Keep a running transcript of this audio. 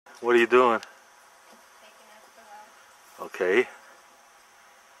What are you doing? Taking out the well. Okay.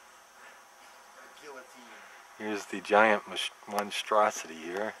 Guillotine. Here's the giant monstrosity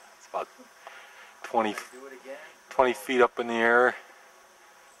here. It's about 20 feet up in the air.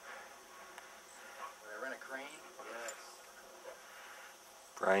 Did I rent a crane? Yes.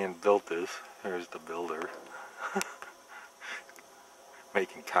 Brian built this. Here's the builder.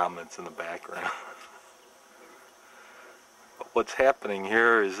 Making comments in the background. But what's happening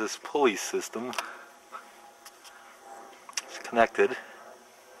here is this pulley system. It's connected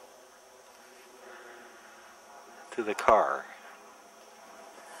to the car.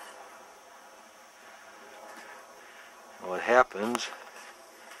 And what happens,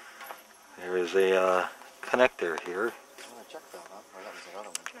 there is a connector here. You want to check that, huh? Or that was the other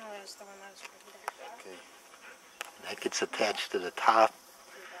one? No, that's the one that was right there. Okay. And that gets attached to the top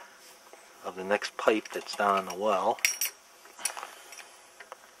of the next pipe that's down in the well.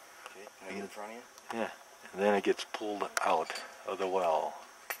 Okay, can I get in front of you? Yeah, and then it gets pulled out of the well.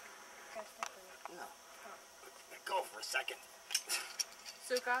 No. Go for a second.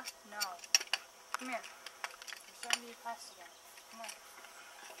 Suka? No. Come here. I'm starting to be past again. Come on.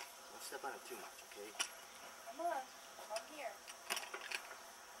 Don't step on it too much, okay? Come on. I'm here.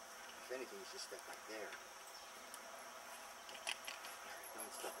 If anything, you should step right there.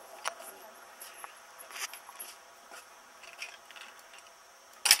 Don't step on it.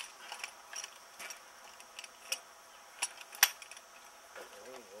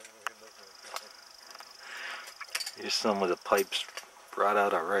 Here's some of the pipes brought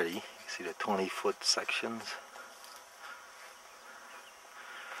out already. You see the 20-foot sections.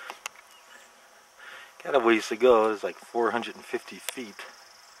 Got a ways to go. It's like 450 feet.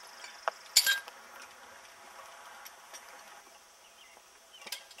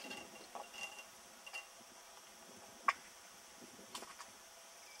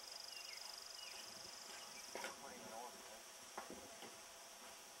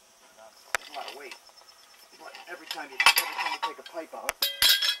 That's a lot of weight. But every time you take a pipe out,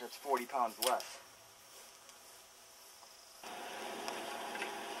 that's 40 pounds less.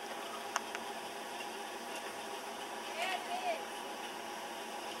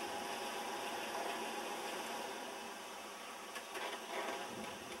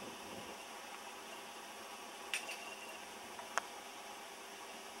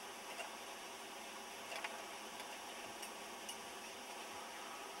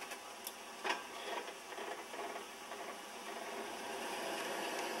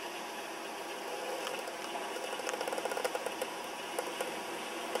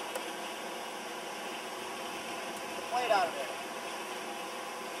 Plate out of there.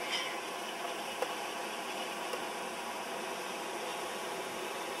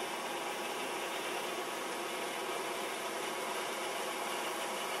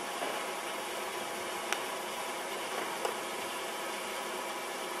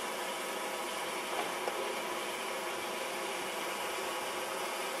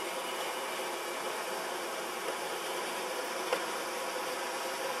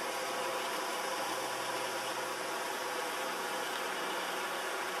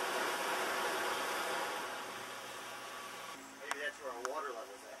 That's where our water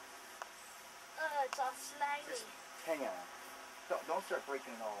level's at. It's all slimy. Just hang on. Don't start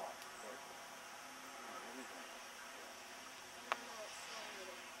breaking it all up.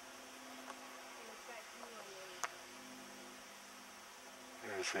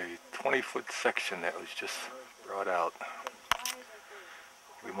 There's a 20-foot section that was just brought out.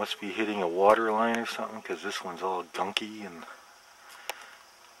 We must be hitting a water line or something because this one's all gunky and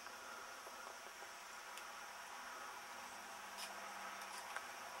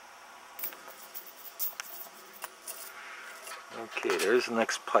okay, there's the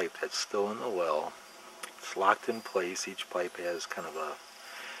next pipe that's still in the well. It's locked in place. Each pipe has kind of a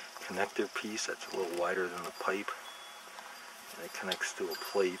connector piece that's a little wider than the pipe. And it connects to a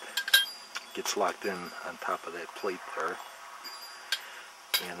plate. Gets locked in on top of that plate there.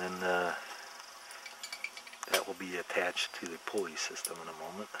 And then that will be attached to the pulley system in a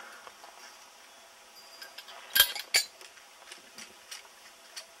moment.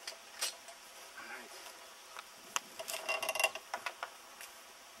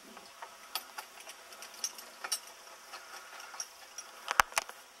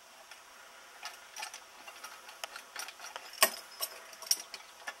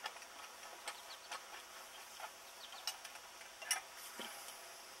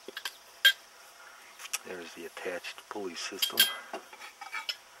 There's the attached pulley system.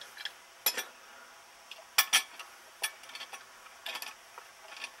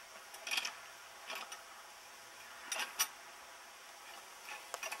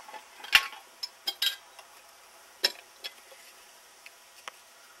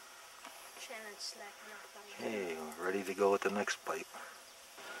 slacking off on Okay, we're ready to go with the next pipe.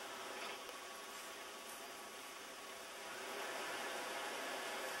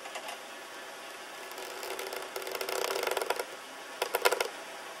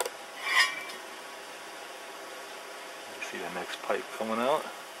 See the next pipe coming out?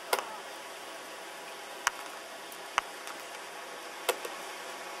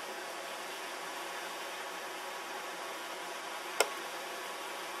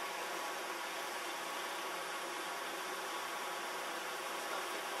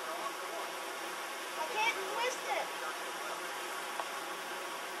 I can't twist it.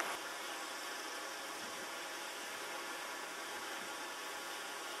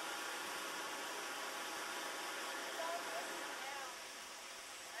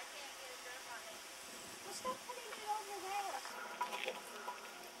 Well, stop putting it over there.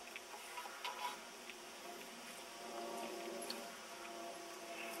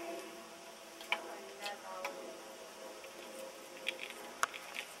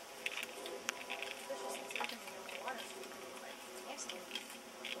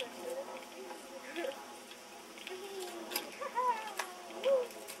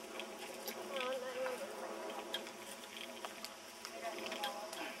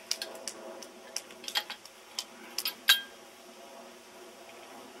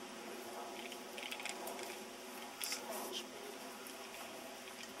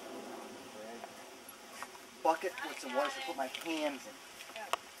 Bucket with some water to put my hands in.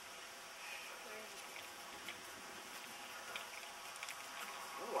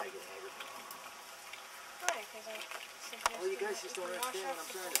 Well, you guys just don't understand what I'm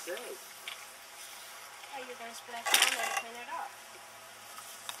trying to say. Oh, you're going to splash down there to clean it off.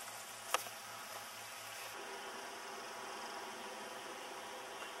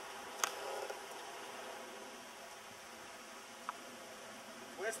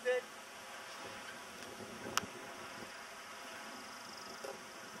 Twisted.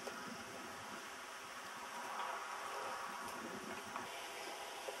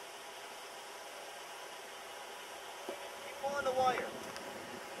 Keep pulling the wire.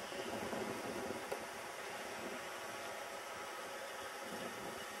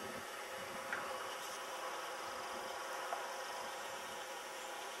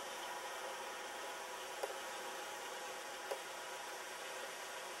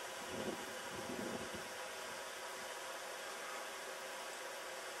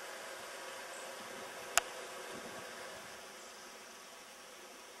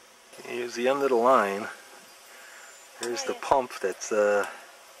 Here's the end of the line. Here's the pump that's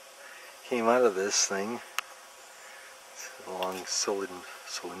came out of this thing. It's a long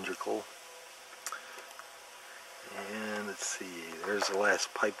cylindrical. And let's see, there's the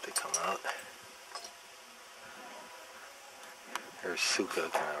last pipe to come out. There's Suka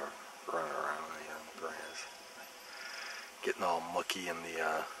kind of running around in the grass, getting all mucky in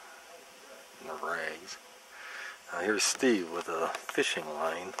the rags. Here's Steve with a fishing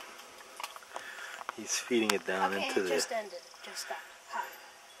line. He's feeding it down Okay, into the. just ended. Just stop.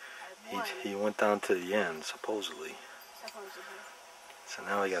 He went down to the end, supposedly. Supposedly. So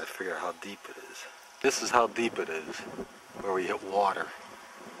now we got to figure out how deep it is. This is how deep it is, where we hit water.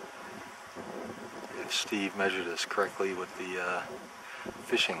 If Steve measured this correctly with the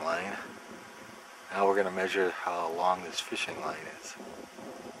fishing line, now we're going to measure how long this fishing line is.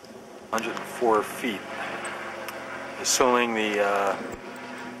 104 feet, assuming the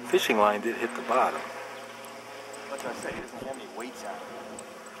fishing line did hit the bottom. Like I said, he doesn't have any weights on it.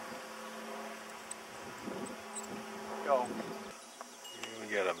 Go. We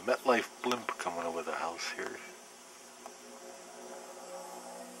got a MetLife blimp coming over the house here.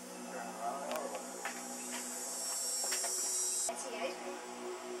 That's the ice cream.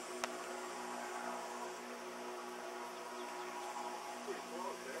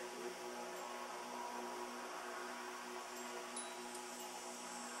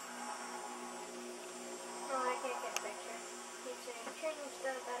 No, I can't get a picture. Keep saying, change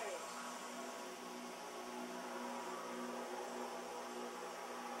the batteries.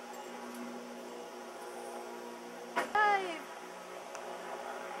 Five.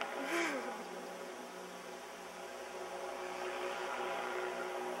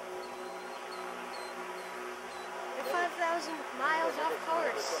 5,000 miles off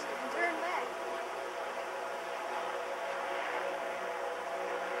course.